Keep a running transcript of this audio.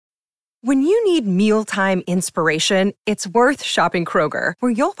When you need mealtime inspiration, it's worth shopping Kroger,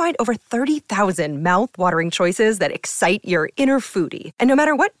 where you'll find over 30,000 mouth-watering choices that excite your inner foodie. And no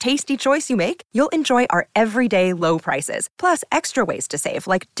matter what tasty choice you make, you'll enjoy our everyday low prices, plus extra ways to save,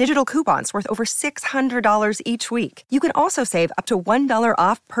 like digital coupons worth over $600 each week. You can also save up to $1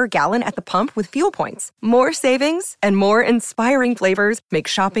 off per gallon at the pump with fuel points. More savings and more inspiring flavors make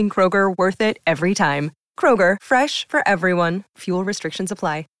shopping Kroger worth it every time. Kroger, fresh for everyone. Fuel restrictions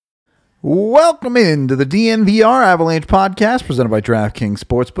apply. Welcome into the DNVR Avalanche podcast presented by DraftKings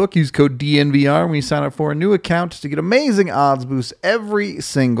Sportsbook. Use code DNVR when you sign up for a new account to get amazing odds boosts every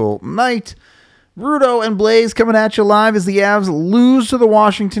single night. Rudo and Blais coming at you live as the Avs lose to the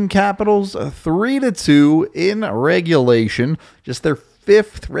Washington Capitals 3-2 in regulation. Just their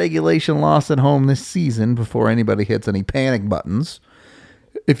fifth regulation loss at home this season before anybody hits any panic buttons.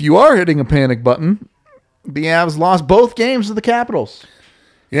 If you are hitting a panic button, the Avs lost both games to the Capitals.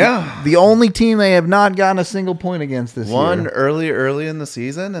 Yeah. The only team they have not gotten a single point against this year. One early in the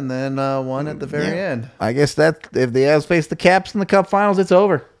season, and then one at the very end. I guess that if the Avs face the Caps in the Cup Finals, it's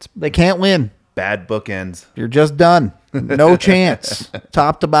over. They can't win. Bad bookends. You're just done. No chance.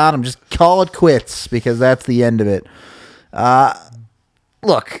 Top to bottom. Just call it quits because that's the end of it.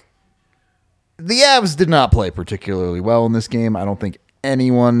 Look, the Avs did not play particularly well in this game. I don't think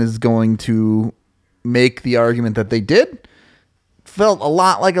anyone is going to make the argument that they did. Felt a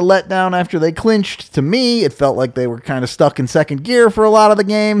lot like a letdown after they clinched. To me, it felt like they were kind of stuck in second gear for a lot of the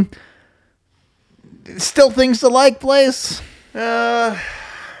game. Still things to like, Blais? I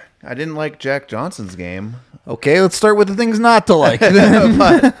didn't like Jack Johnson's game. Okay, let's start with the things not to like.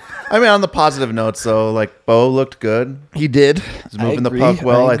 But, I mean, on the positive notes, though, like, Bo looked good. He did. He's moving the puck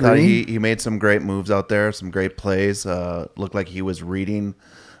well. I thought he made some great moves out there, some great plays. Looked like he was reading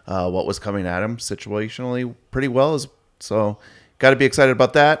what was coming at him situationally pretty well. So got to be excited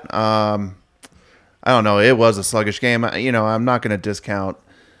about that. I don't know. It was a sluggish game. I'm not going to discount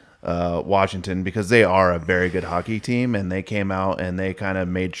Washington because they are a very good hockey team, and they came out and they kind of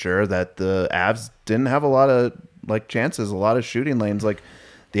made sure that the Avs didn't have a lot of chances, a lot of shooting lanes. Like,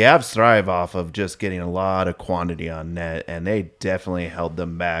 the Avs thrive off of just getting a lot of quantity on net, and they definitely held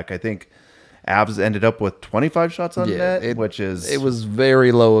them back. I think Avs ended up with 25 shots on net, it was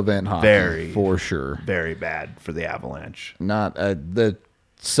very low event hockey, for sure. Very bad for the Avalanche. Not the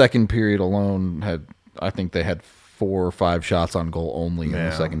second period alone I think they had 4 or 5 shots on goal only in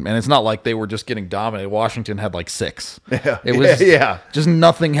the second, and it's not like they were just getting dominated. Washington had 6. It was just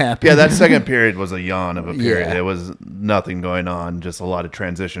nothing happened. Yeah, that second period was a yawn of a period. Yeah. It was nothing going on, just a lot of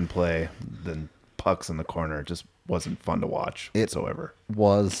transition play, then pucks in the corner. It just wasn't fun to watch whatsoever. It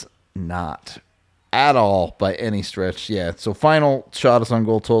was not at all by any stretch. Yeah, so final shot us on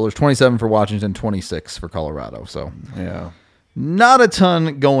goal totals, 27 for Washington, 26 for Colorado. So yeah, not a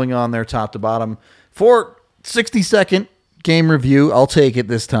ton going on there top to bottom. For 60-second game review, I'll take it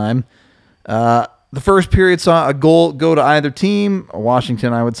this time. The first period saw a goal go to either team.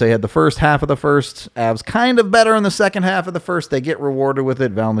 Washington, I would say, had the first half of the first. Avs kind of better in the second half of the first. They get rewarded with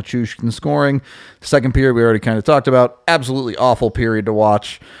it. Val Nichushkin scoring. Second period, we already kind of talked about. Absolutely awful period to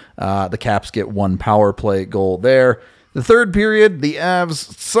watch. The Caps get 1 power play goal there. The third period, the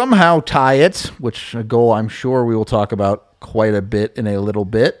Avs somehow tie it, which a goal I'm sure we will talk about quite a bit in a little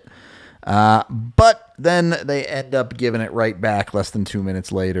bit. But then they end up giving it right back less than 2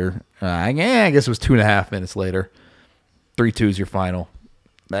 minutes later. I guess it was 2.5 minutes later. 3-2 is your final.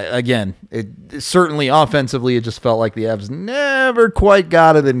 Again, it certainly offensively, it just felt like the Avs never quite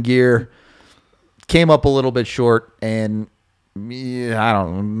got it in gear. Came up a little bit short, and I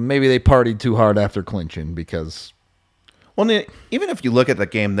don't know, maybe they partied too hard after clinching because... Well, even if you look at the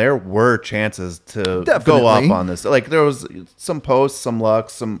game, there were chances to Definitely. go up on this. Like, there was some posts, some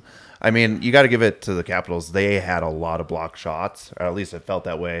luck, you got to give it to the Capitals. They had a lot of blocked shots, or at least it felt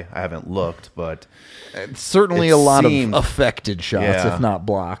that way. I haven't looked, but certainly a lot of affected shots, if not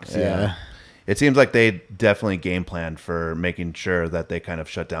blocked. Yeah. It seems like they definitely game planned for making sure that they kind of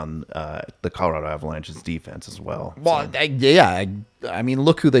shut down the Colorado Avalanche's defense as well. Well, I mean,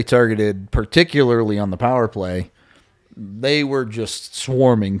 look who they targeted, particularly on the power play. They were just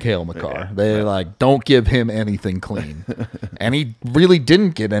swarming Cale Makar. They're don't give him anything clean. And he really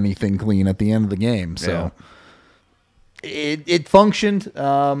didn't get anything clean at the end of the game. So it functioned.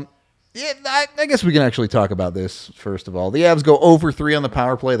 I guess we can actually talk about this, first of all. The Avs go 0-for-3 on the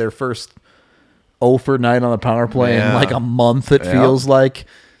power play. Their first 0-for-9 on the power play in a month, it feels like.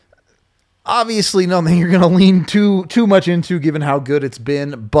 Obviously, nothing you're going to lean too much into given how good it's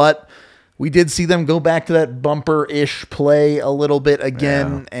been, but we did see them go back to that bumper-ish play a little bit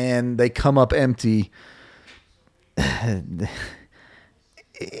again, and they come up empty.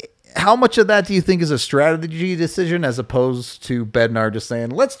 how much of that do you think is a strategy decision as opposed to Bednar just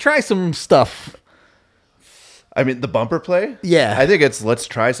saying, let's try some stuff? I mean, the bumper play? Yeah. I think it's let's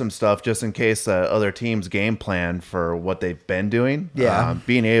try some stuff just in case other teams game plan for what they've been doing. Yeah.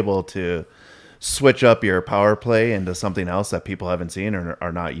 Being able to switch up your power play into something else that people haven't seen or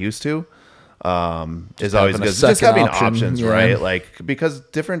are not used to is always good. Just having options, right? Like, because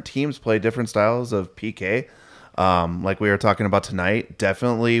different teams play different styles of PK. Like we were talking about tonight,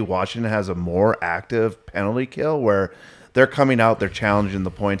 definitely Washington has a more active penalty kill where they're coming out, they're challenging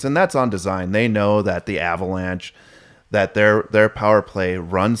the points, and that's on design. They know that the Avalanche, that their power play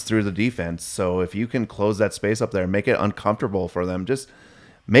runs through the defense. So if you can close that space up there and make it uncomfortable for them, just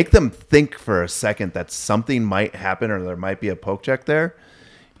make them think for a second that something might happen or there might be a poke check there.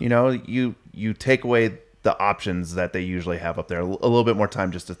 You know, you take away the options that they usually have up there, a little bit more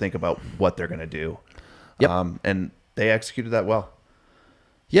time just to think about what they're going to do. Yep. And they executed that well.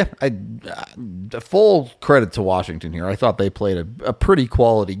 Yeah, full credit to Washington here. I thought they played a pretty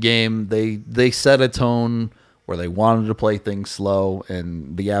quality game. They set a tone where they wanted to play things slow,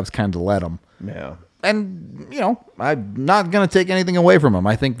 and the Avs kind of let them. Yeah. And, you know, I'm not going to take anything away from them.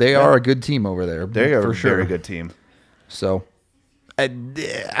 I think they are a good team over there. They are for a sure. very good team. So I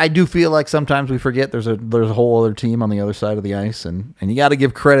do feel like sometimes we forget there's a whole other team on the other side of the ice, and you got to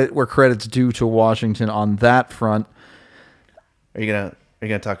give credit where credit's due to Washington on that front. Are you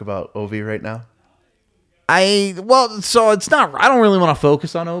gonna talk about Ovi right now? So it's not. I don't really want to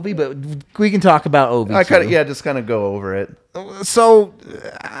focus on Ovi, but we can talk about Ovi. Just kind of go over it. So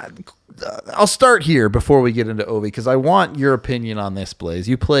I'll start here before we get into Ovi because I want your opinion on this, Blais.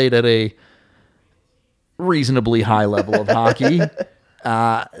 You played at a reasonably high level of hockey.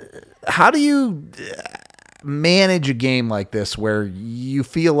 How do you manage a game like this where you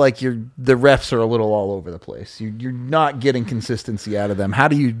feel like the refs are a little all over the place? You're not getting consistency out of them. How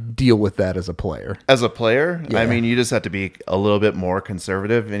do you deal with that as a player? As a player, Yeah. I mean, you just have to be a little bit more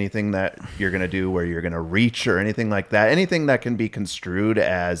conservative. Anything that you're going to do where you're going to reach or anything like that, anything that can be construed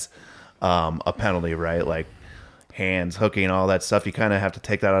as a penalty, right? Like hands, hooking, all that stuff. You kind of have to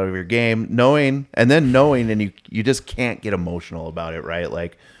take that out of your game, knowing, and you just can't get emotional about it, right?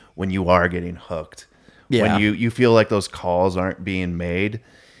 Like when you are getting hooked. Yeah. When you feel like those calls aren't being made,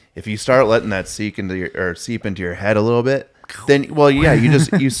 if you start letting that seep into your head a little bit, then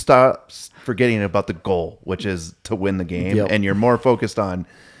you stop forgetting about the goal, which is to win the game, Yep. and you're more focused on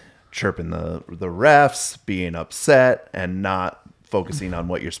chirping the refs, being upset, and not focusing on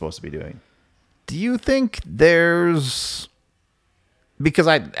what you're supposed to be doing. Do you think there's, because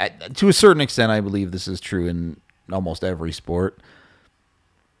I to a certain extent I believe this is true in almost every sport,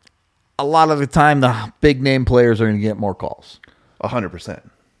 a lot of the time the big name players are going to get more calls. 100%.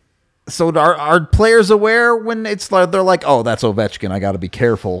 So are players aware when it's like they're like, oh, that's Ovechkin, I got to be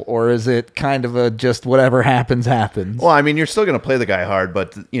careful, or is it kind of a just whatever happens? Well, I mean, you're still going to play the guy hard,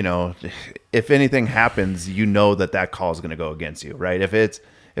 but you know, if anything happens, you know that call is going to go against you, right? If it's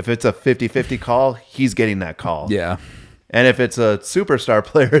a 50-50 call, he's getting that call. Yeah. And if it's a superstar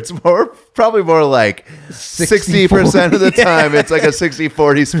player, it's probably more like 60% of the time. It's like a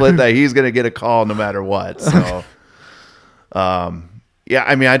 60-40 split that he's going to get a call no matter what. So, yeah,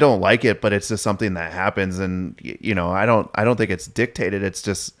 I mean, I don't like it, but it's just something that happens. And, you know, I don't think it's dictated. It's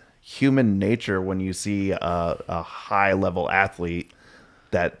just human nature when you see a high level athlete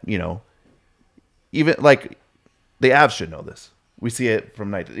that, you know, even like the Avs should know this. We see it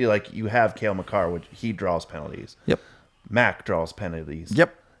from night to, like, you have Cale Makar, which he draws penalties. Yep. Mac draws penalties.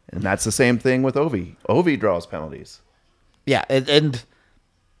 Yep. And that's the same thing with Ovi. Ovi draws penalties. Yeah, and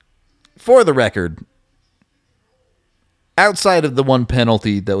for the record, outside of the one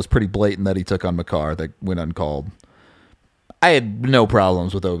penalty that was pretty blatant that he took on Makar that went uncalled, I had no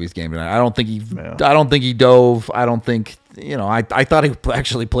problems with Ovi's game tonight. I don't think he dove. I don't think, you know, I thought he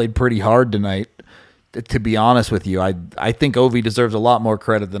actually played pretty hard tonight. To be honest with you, I think Ovi deserves a lot more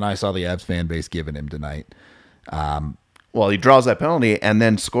credit than I saw the Avs fan base giving him tonight. Well, he draws that penalty and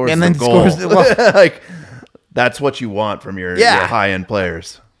then scores the goal. Like, that's what you want from your high-end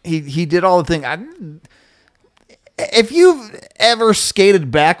players. He did all the thing. If you've ever skated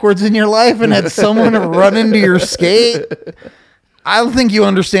backwards in your life and had someone run into your skate, I don't think you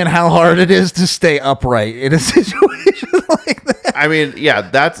understand how hard it is to stay upright in a situation like that. I mean, yeah,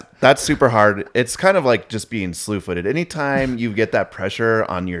 that's super hard. It's kind of like just being slew-footed. Anytime you get that pressure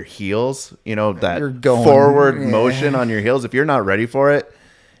on your heels, you know, that forward motion on your heels, if you're not ready for it,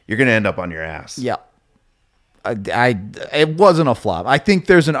 you're going to end up on your ass. Yeah. It wasn't a flop. I think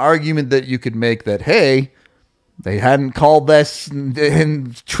there's an argument that you could make that, hey, They hadn't called this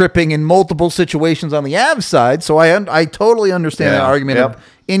and tripping in multiple situations on the Avs side, so I totally understand the argument of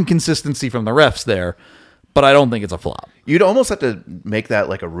inconsistency from the refs there, but I don't think it's a flop. You'd almost have to make that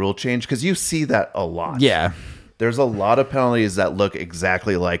like a rule change because you see that a lot. Yeah. There's a lot of penalties that look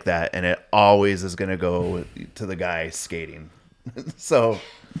exactly like that, and it always is going to go to the guy skating. So,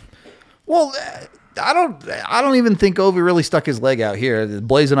 well, I don't even think Ovi really stuck his leg out here.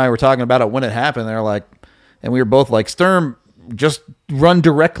 Blais and I were talking about it when it happened. They're like, and we were both like, Sturm, just run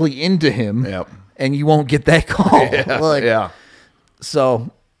directly into him, and you won't get that call.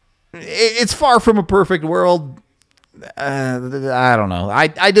 So it's far from a perfect world. I don't know. I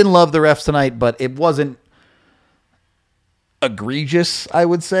didn't love the refs tonight, but it wasn't egregious, I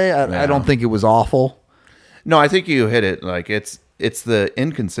would say. I don't think it was awful. No, I think you hit it. Like it's the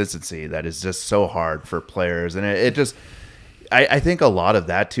inconsistency that is just so hard for players, and it just I think a lot of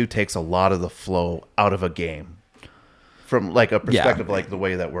that too takes a lot of the flow out of a game from like a perspective like the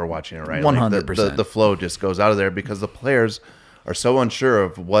way that we're watching it, right? 100%. Like the flow just goes out of there because the players are so unsure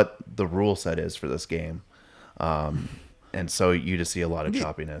of what the rule set is for this game. And so you just see a lot of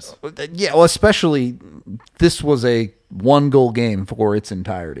choppiness. Yeah, well, especially this was a 1-goal game for its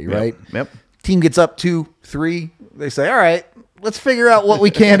entirety, right? Yep. Team gets up 2-3. They say, all right, let's figure out what we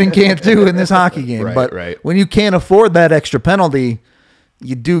can and can't do in this hockey game. Right. When you can't afford that extra penalty,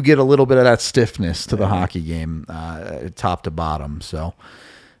 you do get a little bit of that stiffness to the hockey game, top to bottom. So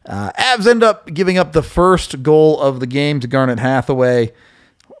Avs end up giving up the first goal of the game to Garnet Hathaway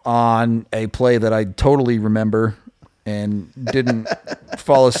on a play that I totally remember and didn't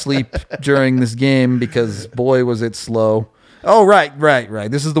fall asleep during this game because, boy, was it slow. Oh, right.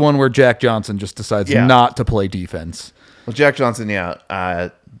 This is the one where Jack Johnson just decides not to play defense. Well, Jack Johnson, didn't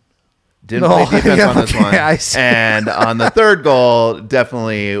play defense on this one. And on the third goal,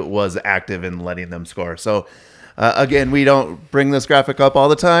 definitely was active in letting them score. So, again, we don't bring this graphic up all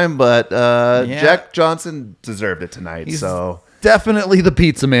the time, but Jack Johnson deserved it tonight. He's definitely the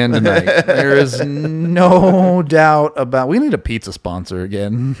pizza man tonight. There is no doubt about. We need a pizza sponsor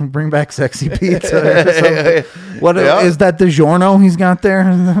again. Bring back Sexy Pizza. What is that? DiGiorno he's got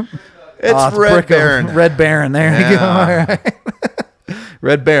there? It's Red Baron. Red Baron. There you go. All right.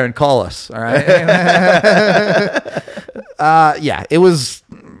 Red Baron, call us. All right. It was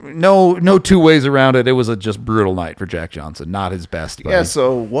no two ways around it. It was a just brutal night for Jack Johnson. Not his best. Buddy. Yeah.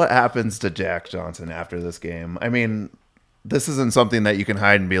 So what happens to Jack Johnson after this game? I mean, this isn't something that you can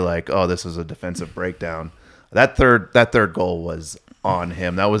hide and be like, oh, this was a defensive breakdown. That third goal was on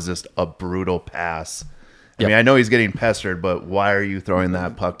him. That was just a brutal pass. I mean, I know he's getting pestered, but why are you throwing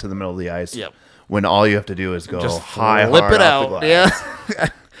that puck to the middle of the ice when all you have to do is go just high, flip hard it off out? the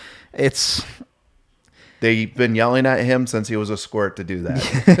glass? It's. They've been yelling at him since he was a squirt to do that.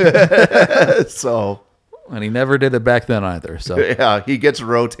 And he never did it back then either. So yeah, he gets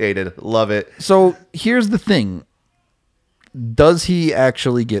rotated. Love it. So here's the thing. Does he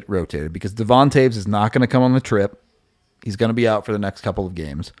actually get rotated? Because Devon Taves is not going to come on the trip. He's going to be out for the next couple of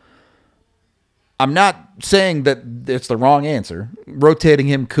games. I'm not saying that it's the wrong answer. Rotating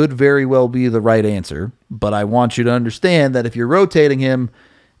him could very well be the right answer, but I want you to understand that if you're rotating him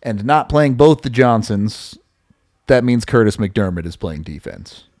and not playing both the Johnsons, that means Curtis McDermott is playing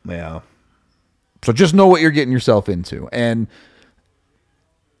defense. Yeah. So just know what you're getting yourself into. And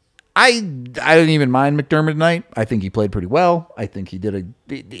I didn't even mind McDermott tonight. I think he played pretty well. I think he did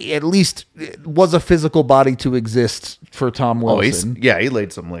at least was a physical body to exist for Tom Wilson. He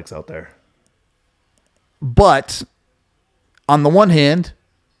laid some licks out there. But on the one hand,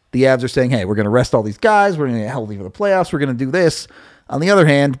 the Avs are saying, hey, we're going to rest all these guys. We're going to get healthy for the playoffs. We're going to do this. On the other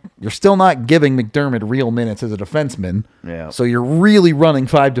hand, you're still not giving McDermott real minutes as a defenseman. Yeah. So you're really running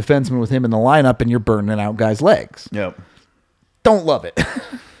 5 defensemen with him in the lineup, and you're burning out guys' legs. Yep. Don't love it.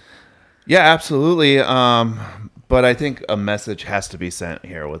 Yeah, absolutely. But I think a message has to be sent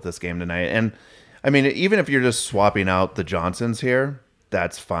here with this game tonight. And, I mean, even if you're just swapping out the Johnsons here,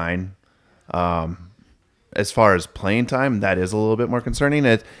 that's fine. As far as playing time, that is a little bit more concerning.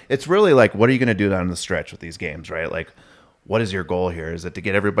 It's really like, what are you going to do down the stretch with these games, right? Like, what is your goal here? Is it to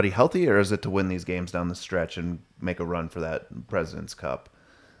get everybody healthy, or is it to win these games down the stretch and make a run for that President's Cup?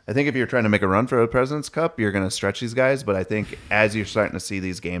 I think if you're trying to make a run for the President's Cup, you're going to stretch these guys. But I think as you're starting to see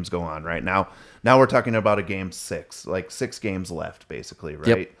these games go on right now we're talking about a game 6, like 6 games left, basically,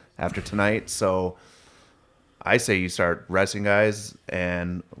 right? After tonight. So I say you start resting guys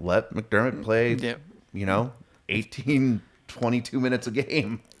and let McDermott play, 18, 22 minutes a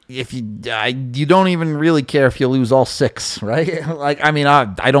game. If you don't even really care if you lose all 6, right?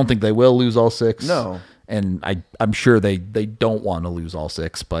 I don't think they will lose all 6. No. And I'm sure they don't want to lose all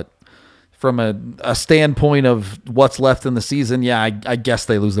 6, but from a standpoint of what's left in the season, yeah, I guess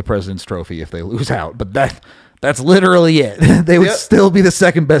they lose the President's Trophy if they lose out. But that's literally it. They would still be the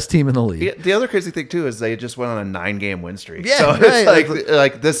second best team in the league. The other crazy thing too is they just went on a 9-game win streak. Yeah, so right. it's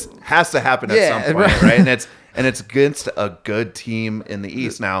like this has to happen at some point, right? And it's against a good team in the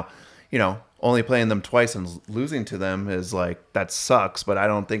East. Now, only playing them twice and losing to them is like, that sucks. But I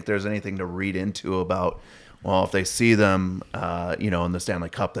don't think there's anything to read into about, well, if they see them, in the Stanley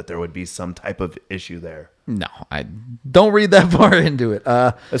Cup, that there would be some type of issue there. No, I don't read that far into it.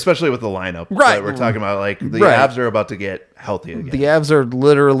 Especially with the lineup that we're talking about. Like, the Avs are about to get healthy again. The Avs are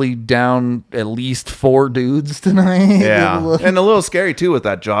literally down at least 4 dudes tonight. Yeah. And a little scary, too, with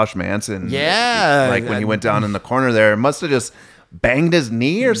that Josh Manson. Yeah. Like, when he went down in the corner there, it must have just banged his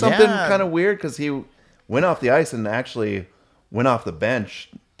knee or something kind of weird, because he went off the ice and actually went off the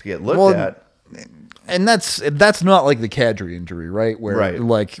bench to get looked at. And that's not like the Kadri injury, right? Where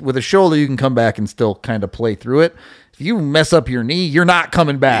like with a shoulder, you can come back and still kind of play through it. If you mess up your knee, you're not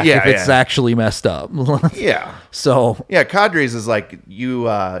coming back if it's actually messed up. Yeah. So Kadri's is like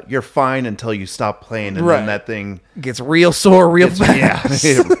you're fine until you stop playing, and then that thing gets real sore real fast.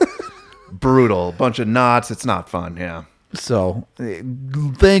 Yeah. Brutal. Bunch of knots. It's not fun. Yeah. So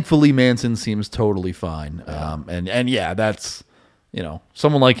thankfully, Manson seems totally fine. And that's.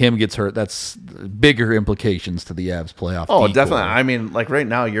 Someone like him gets hurt, that's bigger implications to the Avs playoff. Oh, definitely. I mean, like right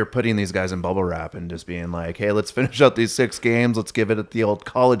now, you're putting these guys in bubble wrap and just being like, hey, let's finish out these 6 games. Let's give it the old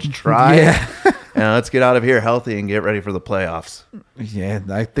college try. And let's get out of here healthy and get ready for the playoffs. Yeah,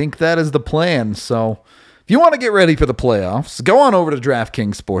 I think that is the plan. So if you want to get ready for the playoffs, go on over to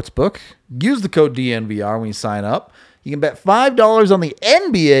DraftKings Sportsbook. Use the code DNVR when you sign up. You can bet $5 on the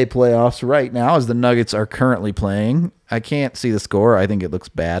NBA playoffs right now as the Nuggets are currently playing. I can't see the score. I think it looks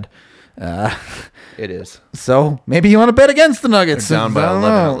bad. It is. So maybe you want to bet against the Nuggets. They're down by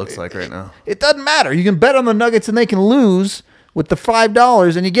 11, it looks like right now. It doesn't matter. You can bet on the Nuggets and they can lose with the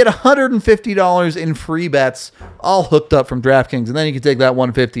 $5, and you get $150 in free bets all hooked up from DraftKings. And then you can take that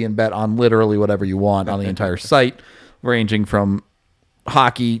 $150 and bet on literally whatever you want on the entire site, ranging from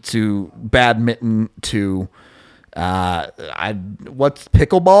hockey to badminton to... what's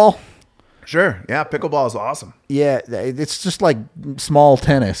pickleball? Sure. Yeah, pickleball is awesome. Yeah, it's just like small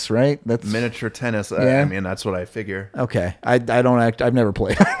tennis, right? That's miniature tennis. I mean, that's what I figure. Okay. I've never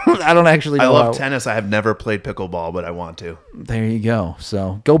played. I don't actually know. I love tennis. I have never played pickleball, but I want to. There you go.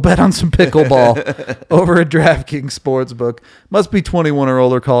 So go bet on some pickleball over at DraftKings Sportsbook. Must be 21 or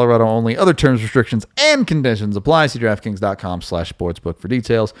older, Colorado only. Other terms, restrictions, and conditions apply. See DraftKings.com/sportsbook for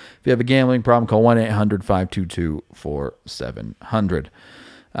details. If you have a gambling problem, call 1-800-522-4700.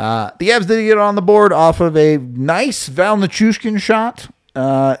 The Avs did get on the board off of a nice Val Nichushkin shot,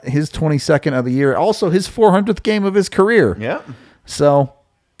 his 22nd of the year, also his 400th game of his career. Yeah. So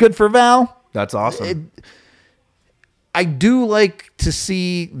good for Val. That's awesome. I do like to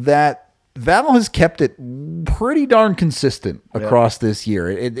see that Val has kept it pretty darn consistent across this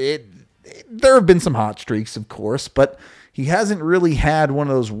year. There have been some hot streaks, of course, but he hasn't really had one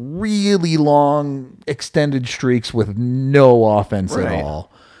of those really long extended streaks with no offense at all.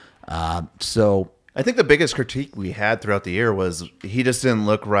 So I think the biggest critique we had throughout the year was he just didn't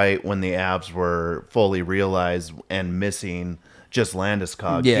look right when the Avs were fully realized and missing just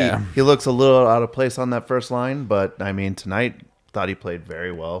Landeskog. Yeah. He looks a little out of place on that first line, but I mean, tonight thought he played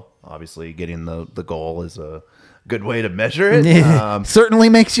very well. Obviously, getting the goal is a good way to measure it. Certainly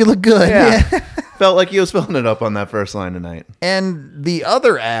makes you look good. Yeah. Felt like he was filling it up on that first line tonight. And the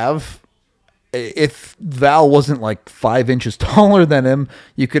other Av, if Val wasn't like 5 inches taller than him,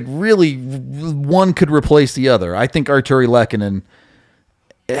 you could really, one could replace the other. I think Arturi Lehkonen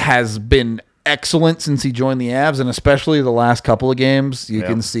has been excellent since he joined the Avs, and especially the last couple of games, you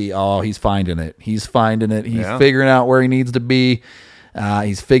can see, he's finding it. He's finding it. He's figuring out where he needs to be.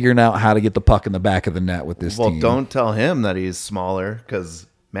 He's figuring out how to get the puck in the back of the net with this team. Well, don't tell him that he's smaller, because,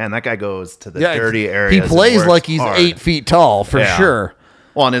 man, that guy goes to the dirty areas. He plays like he's hard. 8 feet tall, for sure.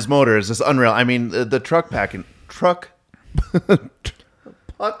 Well, and his motor is just unreal. I mean, the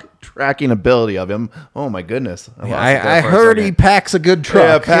puck tracking ability of him. Oh my goodness! I heard he packs a good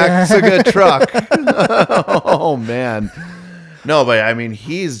truck. Yeah, packs a good truck. Oh man. No, but I mean,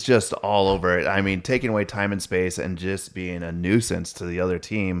 he's just all over it. I mean, taking away time and space and just being a nuisance to the other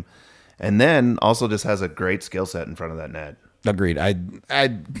team, and then also just has a great skill set in front of that net. Agreed.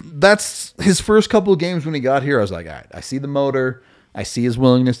 That's his first couple of games when he got here. I was like, all right, I see the motor. I see his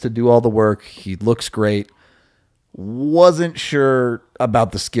willingness to do all the work. He looks great. Wasn't sure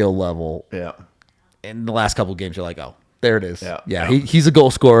about the skill level. Yeah. In the last couple of games, you're like, oh, there it is. Yeah. He's a goal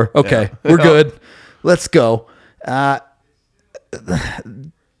scorer. Okay, we're good. Let's go.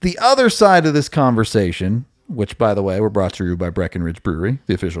 The other side of this conversation, which, by the way, we're brought to you by Breckenridge Brewery,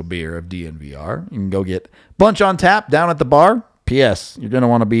 the official beer of DNVR. You can go get Bunch on Tap down at the bar. P.S. You're going to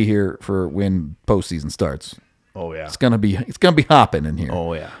want to be here for when postseason starts. Oh, yeah. It's gonna be hopping in here.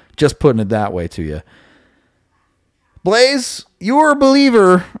 Oh, yeah. Just putting it that way to you. Blais, you were a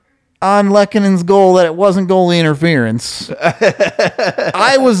believer on Lekkonen's goal that it wasn't goalie interference.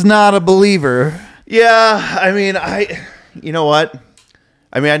 I was not a believer. Yeah, I mean, you know what?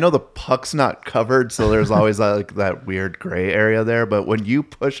 I mean, I know the puck's not covered, so there's always like that weird gray area there. But when you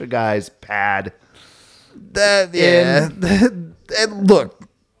push a guy's pad, And look,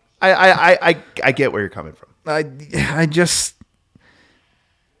 I get where you're coming from. I just,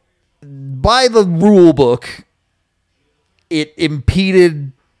 by the rule book, it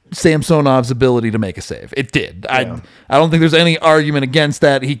impeded Samsonov's ability to make a save. It did. Yeah. I don't think there's any argument against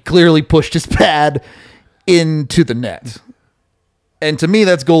that. He clearly pushed his pad into the net. And to me,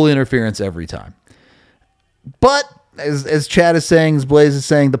 that's goal interference every time. But as Chad is saying, as Blais is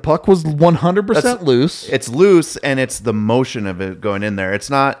saying, the puck was 100% loose. It's loose, and it's the motion of it going in there.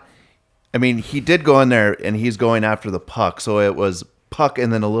 It's not. I mean, he did go in there, and he's going after the puck, so it was puck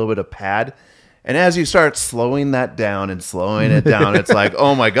and then a little bit of pad. And as you start slowing that down and slowing it down, it's like,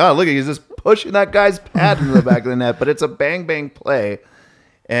 oh my God, look, he's just pushing that guy's pad into the back of the net. But it's a bang bang play,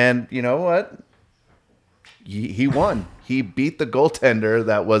 and you know what? He won. He beat the goaltender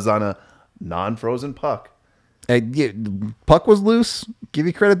that was on a non-frozen puck. Puck was loose. Give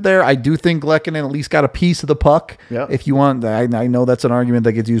you credit there. I do think Lekkonen at least got a piece of the puck. Yeah. If you want, I know that's an argument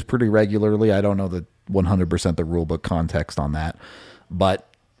that gets used pretty regularly. I don't know the 100% the rule book context on that, but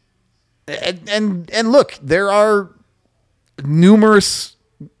and look, there are numerous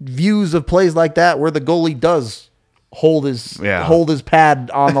views of plays like that where the goalie does hold his pad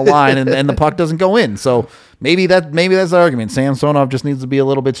on the line and the puck doesn't go in. So maybe that's the argument. Samsonov just needs to be a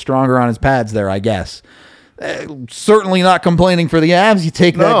little bit stronger on his pads there, I guess. Certainly not complaining for the Avs. You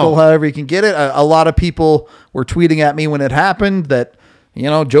take that goal however you can get it. A lot of people were tweeting at me when it happened that,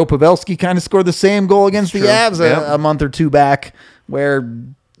 Joe Pavelski kind of scored the same goal against the Avs a month or two back, where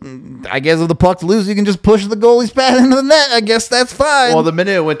I guess if the puck's loose, you can just push the goalie's pad into the net. I guess that's fine. Well, the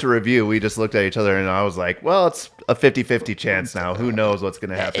minute it went to review, we just looked at each other, and I was like, well, it's a 50-50 chance now. Who knows what's going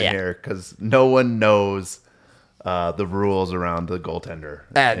to happen here? Because no one knows the rules around the goaltender.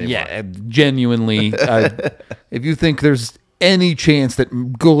 Genuinely. If you think there's any chance that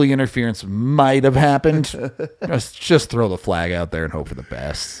goalie interference might have happened, just throw the flag out there and hope for the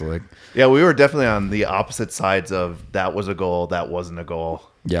best. Yeah, we were definitely on the opposite sides of that was a goal, that wasn't a goal.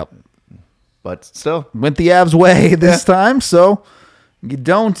 Yep. But still. Went the Avs' way this time, so you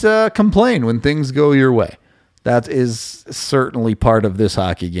don't complain when things go your way. That is certainly part of this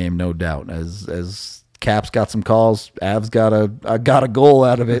hockey game, no doubt. As Caps got some calls, Avs got a goal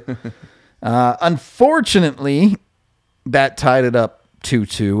out of it. Unfortunately, that tied it up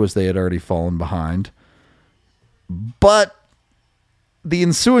 2-2 as they had already fallen behind. But the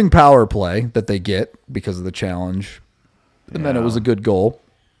ensuing power play that they get because of the challenge, and then it was a good goal.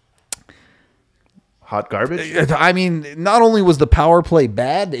 Hot garbage? I mean, not only was the power play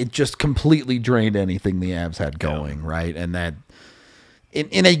bad, it just completely drained anything the Avs had going, right? And that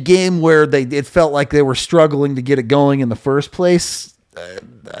in a game where it felt like they were struggling to get it going in the first place,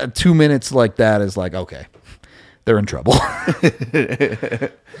 2 minutes like that is like, okay, they're in trouble.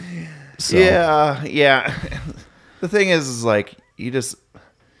 Yeah. The thing is like, you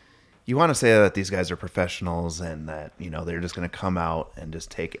want to say that these guys are professionals and that, they're just going to come out and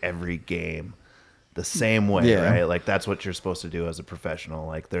just take every game the same way, right? Like, that's what you're supposed to do as a professional.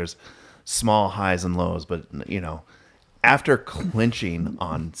 Like, there's small highs and lows, but, after clinching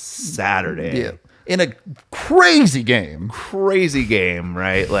on Saturday. In a crazy game,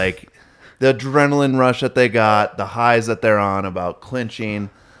 right? Like, the adrenaline rush that they got, the highs that they're on about clinching,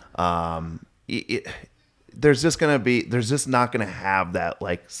 there's just not going to have that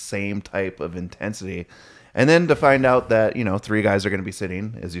like same type of intensity. And then to find out that, 3 guys are going to be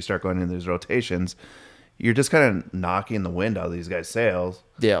sitting as you start going into these rotations, you're just kind of knocking the wind out of these guys' sails.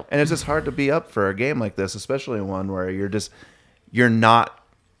 Yeah. And it's just hard to be up for a game like this, especially one where you're not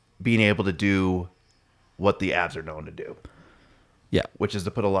being able to do what the Avs are known to do. Yeah. Which is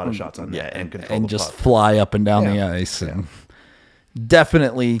to put a lot of shots on net and control and the just puck. fly up and down the ice. And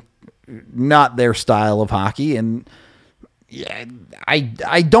definitely not their style of hockey. And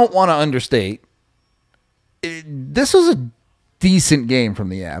I don't want to understate. This was a decent game from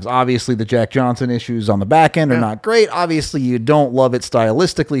the Avs. Obviously, the Jack Johnson issues on the back end are not great. Obviously, you don't love it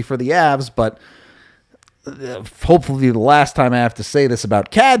stylistically for the Avs, but hopefully the last time I have to say this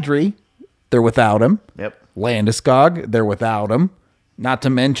about Kadri, they're without him. Yep. Landeskog, they're without him. not to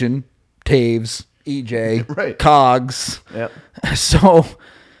mention Taves, EJ, Right. Cogs. Yep. So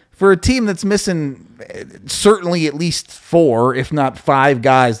for a team that's missing certainly at least 4, if not 5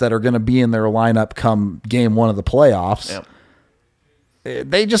 guys that are going to be in their lineup come game 1 of the playoffs,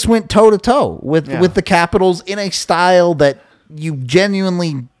 they just went toe-to-toe with the Capitals in a style that you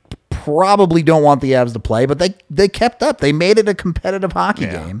genuinely probably don't want the Avs to play, but they kept up. They made it a competitive hockey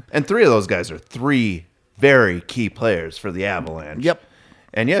game. And 3 of those guys are 3 very key players for the Avalanche. Yep.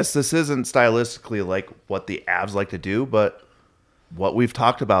 And yes, this isn't stylistically like what the Avs like to do, but what we've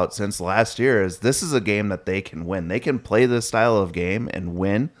talked about since last year is this is a game that they can win. They can play this style of game and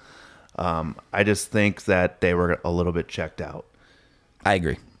win. I just think that they were a little bit checked out. I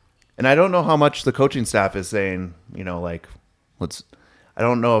agree. And I don't know how much the coaching staff is saying, I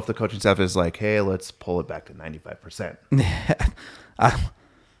don't know if the coaching staff is like, hey, let's pull it back to 95%.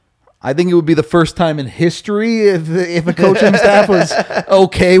 I think it would be the first time in history if a coaching staff was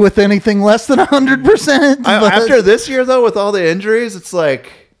okay with anything less than 100%. After this year, though, with all the injuries, it's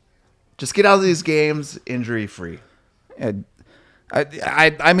like, just get out of these games injury-free.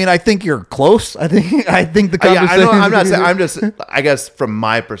 I mean, I think you're close. I think the conversation. I'm not saying. I'm just. I guess from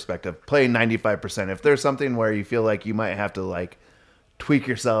my perspective, playing 95%. If there's something where you feel like you might have to tweak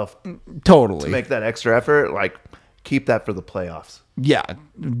yourself, totally to make that extra effort, keep that for the playoffs. Yeah,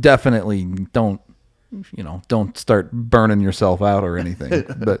 definitely don't start burning yourself out or anything.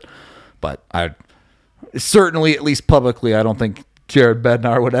 but I certainly, at least publicly, I don't think Jared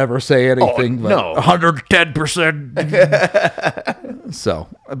Bednar would ever say anything. No, 110%. So,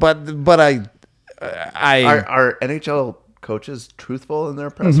 but I are NHL coaches truthful in their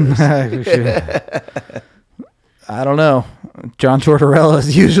pressers? I don't know. John Tortorella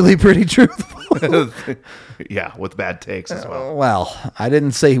is usually pretty truthful. Yeah, with bad takes as well. Well, I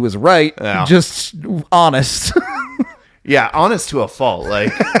didn't say he was right. No. Just honest. Yeah, honest to a fault.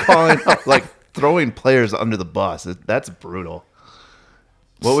 Calling up, throwing players under the bus. That's brutal.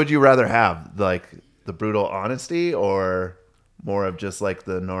 What would you rather have? The brutal honesty or more of just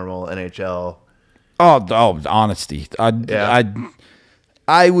the normal NHL? Oh, honesty.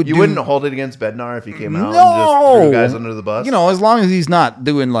 I would. You wouldn't hold it against Bednar if he came out and No! just threw guys under the bus? As long as he's not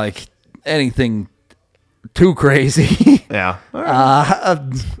doing anything too crazy. Yeah. All right.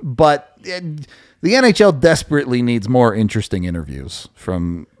 But the NHL desperately needs more interesting interviews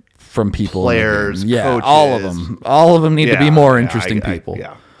from people. Players, yeah, coaches. all of them. All of them need to be more interesting people.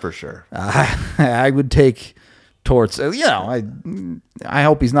 Yeah, for sure. I would take Torts. I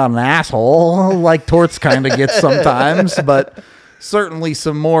hope he's not an asshole like Torts kind of gets sometimes, but certainly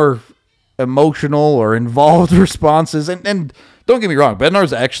some more emotional or involved responses. And don't get me wrong,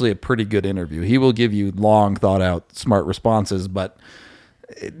 Bednar's actually a pretty good interview. He will give you long, thought out, smart responses, but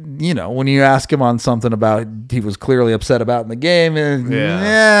when you ask him on something about he was clearly upset about in the game, all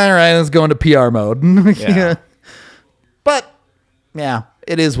right, let's go into PR mode. Yeah. But yeah,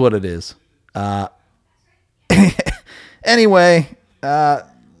 it is what it is. Anyway, the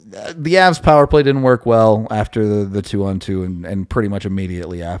Avs power play didn't work well after the 2-on-2, and pretty much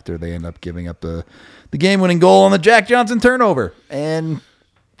immediately after they end up giving up the game-winning goal on the Jack Johnson turnover, and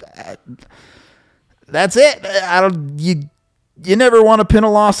that's it. You never want to pin a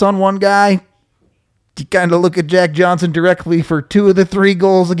loss on one guy. You kind of look at Jack Johnson directly for 2 of the 3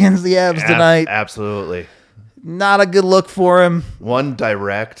 goals against the Avs tonight. Absolutely. Not a good look for him. One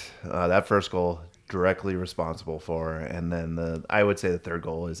direct, that first goal directly responsible for, and then I would say the third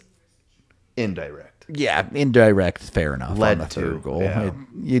goal is indirect. Yeah, indirect, fair enough. Led on the third to goal. Yeah.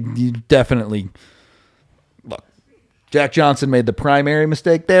 You definitely look. Jack Johnson made the primary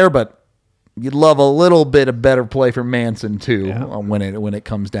mistake there, but you'd love a little bit of better play from Manson too when it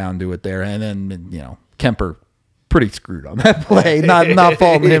comes down to it there. And then Kemper pretty screwed on that play. Not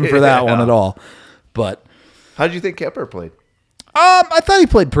faulting him for that one at all. But how did you think Kemper played? I thought he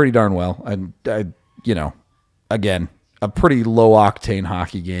played pretty darn well. And again, a pretty low octane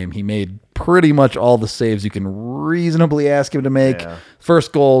hockey game. He made pretty much all the saves you can reasonably ask him to make. Yeah.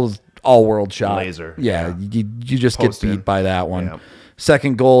 First goal is all world shot. Laser. Yeah. You just get beat by that one. Yeah.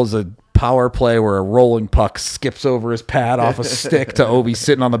 Second goal is a power play where a rolling puck skips over his pad off a stick to Ovi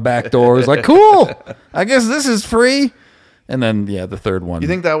sitting on the back door. He's like, cool, I guess this is free. And then, the third one. You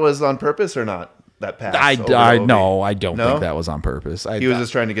think that was on purpose or not? That pass? No, I don't think that was on purpose. He was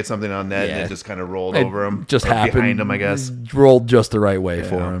just trying to get something on net and it just kind of rolled over him. Just happened. Behind him, I guess. Rolled just the right way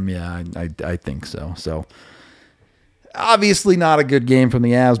for him. Yeah, I think so. So, obviously not a good game from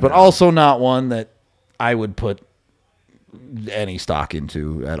the Avs, but also not one that I would put any stock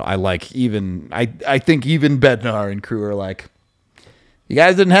into. I think even Bednar and crew are like, you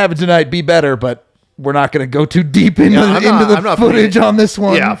guys didn't have it tonight, be better, but we're not going to go too deep into the footage on this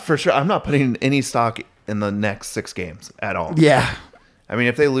one. Yeah, for sure. I'm not putting any stock in the next 6 games at all. Yeah. I mean,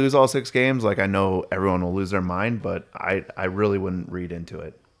 if they lose all 6 games, like I know everyone will lose their mind, but I really wouldn't read into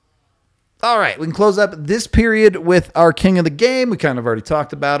it. All right, we can close up this period with our king of the game. We kind of already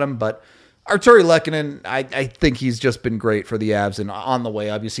talked about him, but Artturi Lehkonen, I think he's just been great for the Avs and on the way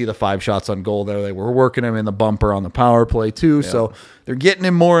up. You see the 5 shots on goal there. They were working him in the bumper on the power play too, so they're getting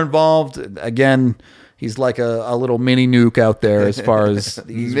him more involved. Again, he's like a little mini nuke out there as far as...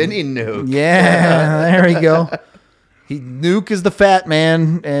 Mini nuke. Yeah, there we go. Nuke is the fat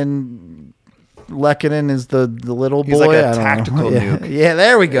man, and Lehkonen is the little boy. He's like a tactical nuke. Yeah,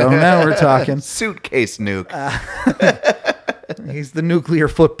 there we go. Now we're talking. Suitcase nuke. He's the nuclear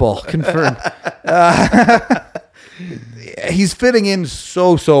football, confirmed. He's fitting in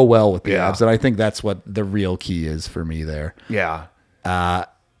so well with the Avs, and I think that's what the real key is for me there. Yeah.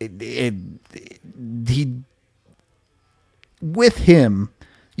 With him,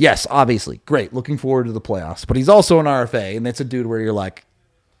 yes, obviously, great. Looking forward to the playoffs, but he's also an RFA, and that's a dude where you're like,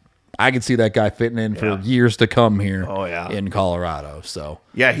 I could see that guy fitting in for years to come here in Colorado. So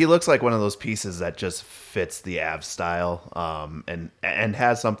yeah, he looks like one of those pieces that just fits the Avs style and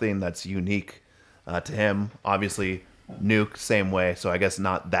has something that's unique to him. Obviously, Nuke, same way, so I guess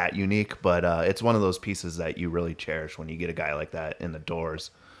not that unique, but it's one of those pieces that you really cherish when you get a guy like that in the doors.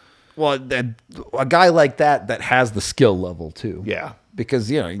 Well, a guy like that has the skill level too. Yeah.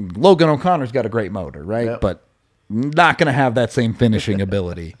 Because, Logan O'Connor's got a great motor, right? Yep. But not going to have that same finishing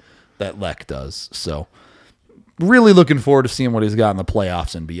ability that Lech does. So really looking forward to seeing what he's got in the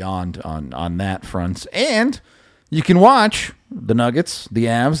playoffs and beyond on that front. And you can watch the Nuggets, the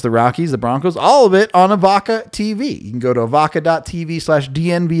Avs, the Rockies, the Broncos, all of it on Avaca TV. You can go to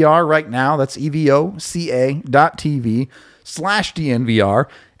avaca.tv/DNVR right now. That's EVOCA.tv/DNVR.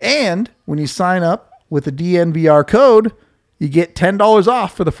 And when you sign up with the DNVR code, you get $10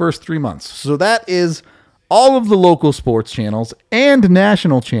 off for the first 3 months. So that is all of the local sports channels and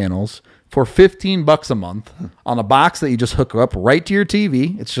national channels for $15 a month on a box that you just hook up right to your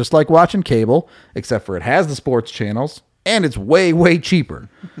TV. It's just like watching cable, except for it has the sports channels, and it's way cheaper.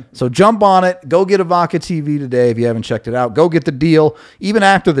 So jump on it. Go get Avaca TV today if you haven't checked it out. Go get the deal. Even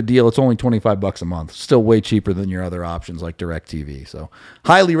after the deal, it's only $25 a month. Still way cheaper than your other options like DirecTV. So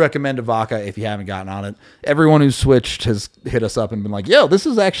highly recommend Avaca if you haven't gotten on it. Everyone who's switched has hit us up and been like, yo, this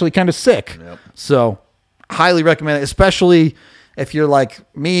is actually kind of sick. Yep. So highly recommend it, especially if you're like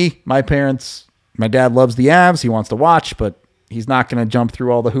me, my parents, my dad loves the Avs. He wants to watch, but he's not going to jump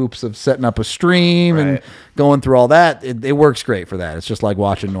through all the hoops of setting up a stream and going through all that. It works great for that. It's just like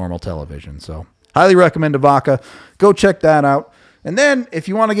watching normal television. So highly recommend Avaca. Go check that out. And then if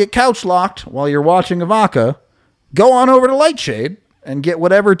you want to get couch locked while you're watching Avaca, go on over to Lightshade and get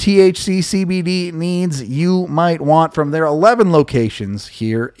whatever THC CBD needs you might want from their 11 locations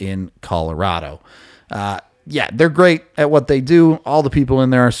here in Colorado. Yeah, they're great at what they do. All the people in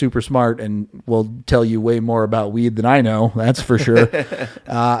there are super smart and will tell you way more about weed than I know. That's for sure.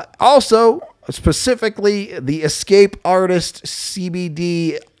 Also, specifically, the Escape Artist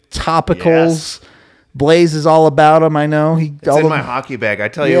CBD topicals. Yes. Blais is all about them, I know. It's in my hockey bag. I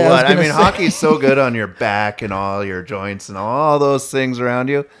tell you what. I mean, hockey's so good on your back and all your joints and all those things around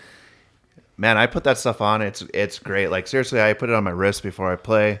you. Man, I put that stuff on. It's great. Like, seriously, I put it on my wrist before I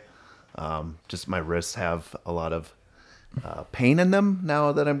play. Just my wrists have a lot of pain in them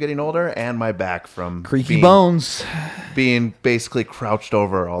now that I'm getting older, and my back from creaky bones being basically crouched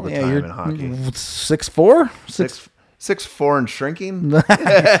over all the time in hockey. 6'4", 6'4" and shrinking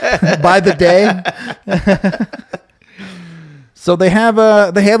by the day. So they have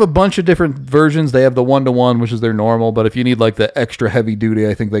a bunch of different versions. They have the 1-to-1, which is their normal, but if you need like the extra heavy duty,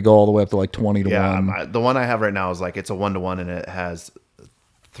 I think they go all the way up to like 20-to-1. Yeah, the one I have right now is like it's a 1-to-1, and it has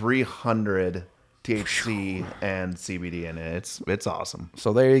 300 THC and CBD in it. It's awesome.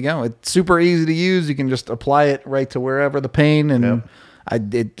 So there you go. It's super easy to use. You can just apply it right to wherever the pain, and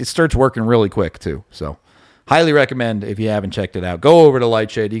it starts working really quick too. So highly recommend if you haven't checked it out. Go over to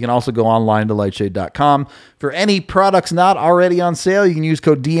Lightshade. You can also go online to lightshade.com. For any products not already on sale, you can use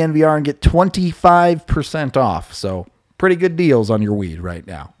code DNVR and get 25% off. So pretty good deals on your weed right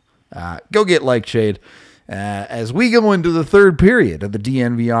now. Go get Lightshade. As we go into the third period of the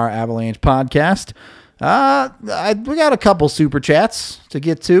DNVR Avalanche podcast, we got a couple super chats to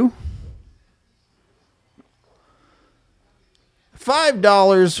get to.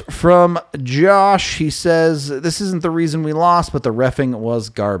 $5 from Josh. He says, this isn't the reason we lost, but the reffing was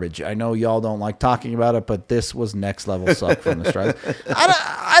garbage. I know y'all don't like talking about it, but this was next level suck from the Strikers.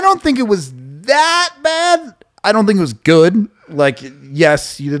 I don't think it was that bad. I don't think it was good. Like,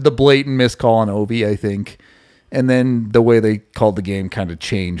 yes, you did the blatant miscall on Ovi, I think. And then the way they called the game kind of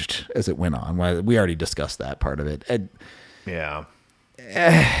changed as it went on. We already discussed that part of it. Yeah.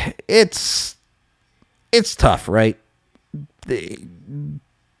 It's tough, right? When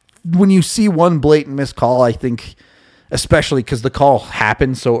you see one blatant miscall, I think, especially because the call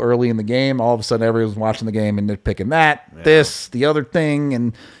happened so early in the game, all of a sudden everyone's watching the game and nitpicking this, the other thing,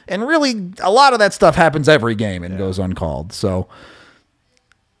 and really a lot of that stuff happens every game and goes uncalled. So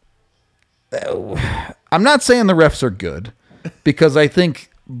I'm not saying the refs are good, because I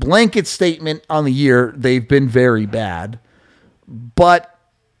think blanket statement on the year, they've been very bad, but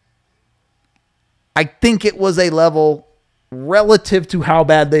I think it was a level relative to how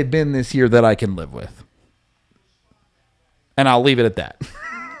bad they've been this year that I can live with. And I'll leave it at that.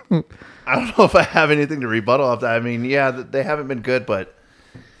 I don't know if I have anything to rebuttal off that. I mean, yeah, they haven't been good, but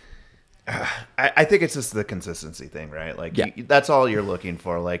I think it's just the consistency thing, right? Like, that's all you're looking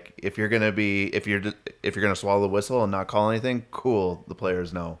for. Like, if you're gonna swallow the whistle and not call anything, cool. The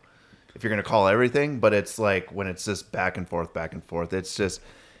players know. If you're gonna call everything, but it's like when it's just back and forth, it's just,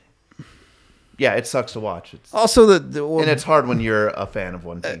 yeah, it sucks to watch. It's also and it's hard when you're a fan of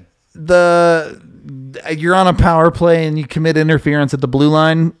one team. You're on a power play and you commit interference at the blue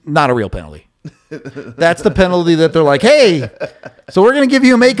line, not a real penalty. That's the penalty that they're like, hey, so we're going to give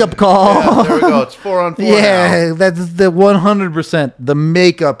you a makeup call. Yeah, there we go. It's 4-on-4 now. That's the 100%, the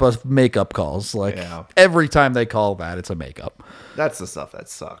makeup of makeup calls. Like, every time they call that, it's a makeup. That's the stuff that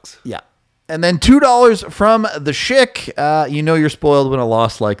sucks. Yeah. And then $2 from the Schick. You're spoiled when a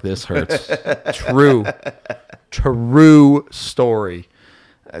loss like this hurts. True story.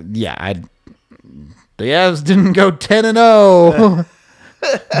 The Avs didn't go 10-0.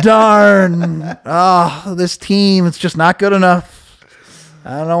 Darn. Oh, this team, it's just not good enough.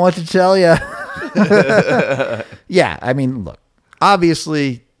 I don't know what to tell you. Yeah, I mean, look,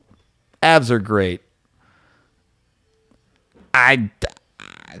 obviously, Avs are great.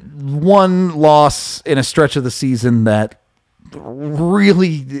 One loss in a stretch of the season that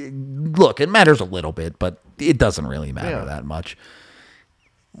really, look, it matters a little bit, but it doesn't really matter that much.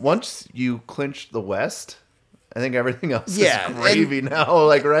 Once you clinch the West, I think everything else is gravy now.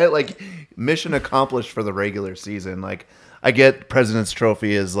 Like, right? Like, mission accomplished for the regular season. Like, I get President's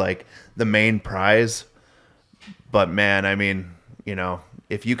Trophy is like the main prize, but man, I mean,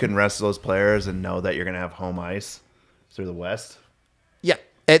 if you can rest those players and know that you're going to have home ice through the West. Yeah.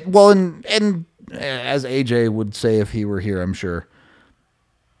 And as AJ would say if he were here, I'm sure,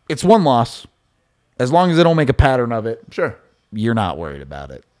 it's one loss. As long as they don't make a pattern of it, sure, you're not worried about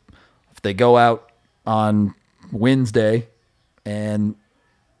it. If they go out on Wednesday and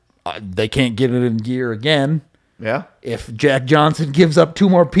they can't get it in gear again, if Jack Johnson gives up 2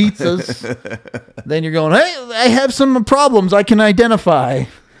 more pizzas, then you're going, hey, I have some problems I can identify.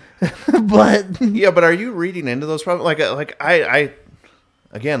 But are you reading into those problems? Like I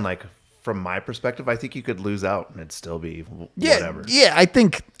again, like, from my perspective, I think you could lose out and it'd still be whatever. Yeah, I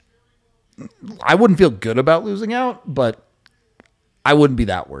think I wouldn't feel good about losing out, but I wouldn't be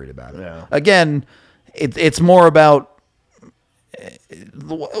that worried about it. Yeah. Again, it's more about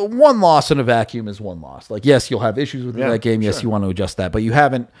one loss in a vacuum is one loss. Like, yes, you'll have issues with that game. Yes, you want to adjust that, but you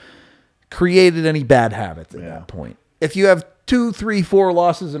haven't created any bad habits at that point. If you have 2, 3, 4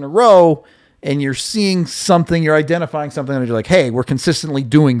 losses in a row and you're seeing something, you're identifying something and you're like, hey, we're consistently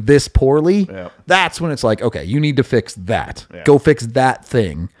doing this poorly. That's when it's like, okay, you need to fix that. Go fix that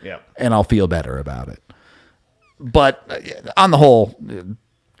thing and I'll feel better about it. But on the whole,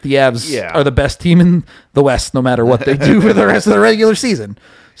 the Avs are the best team in the West, no matter what they do for the rest of the regular season.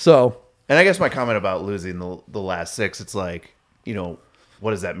 So, and I guess my comment about losing the last 6, it's like, what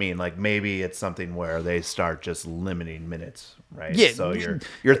does that mean? Like, maybe it's something where they start just limiting minutes, right? Yeah. So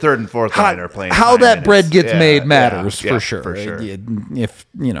your third and fourth line are playing. How that bread gets made matters for sure. For sure. If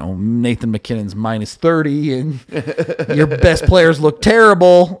Nathan McKinnon's minus 30 and your best players look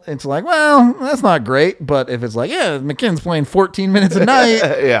terrible, it's like, well, that's not great. But if it's like, McKinnon's playing 14 minutes a night,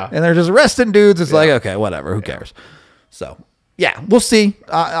 and they're just resting dudes, it's like, okay, whatever, who cares? So. Yeah, we'll see.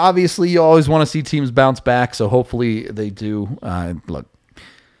 Obviously, you always want to see teams bounce back, so hopefully they do. Look,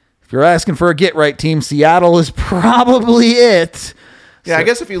 if you're asking for a get-right team, Seattle is probably it. Yeah, I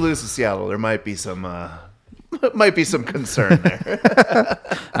guess if you lose to Seattle, there might be some concern there.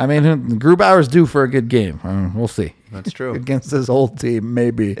 I mean, Grubauer's due for a good game. We'll see. That's true. Against this old team,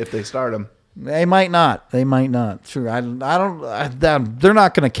 maybe. If they start him. They might not. Sure, they're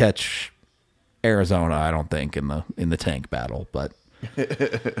not going to catch Arizona, I don't think, in the tank battle, but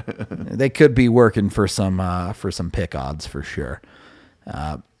they could be working for some pick odds for sure.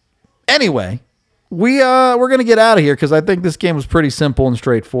 Anyway, we're going to get out of here because I think this game was pretty simple and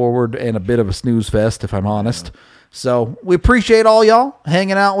straightforward and a bit of a snooze fest, if I'm honest. So we appreciate all y'all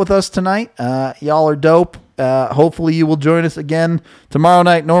hanging out with us tonight. Y'all are dope. Hopefully you will join us again tomorrow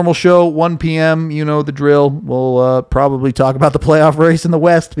night. Normal show, 1 p.m. You know the drill. We'll probably talk about the playoff race in the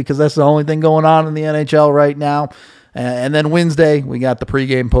West because that's the only thing going on in the NHL right now. And then Wednesday, we got the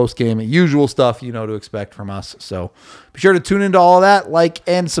pregame, postgame, usual stuff you know to expect from us. So be sure to tune into all of that. Like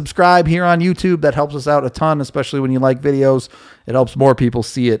and subscribe here on YouTube. That helps us out a ton, especially when you like videos. It helps more people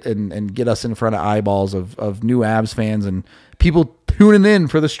see it and get us in front of eyeballs of new Avs fans and people tuning in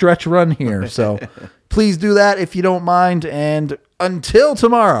for the stretch run here. So please do that if you don't mind. And until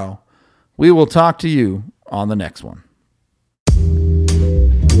tomorrow, we will talk to you on the next one.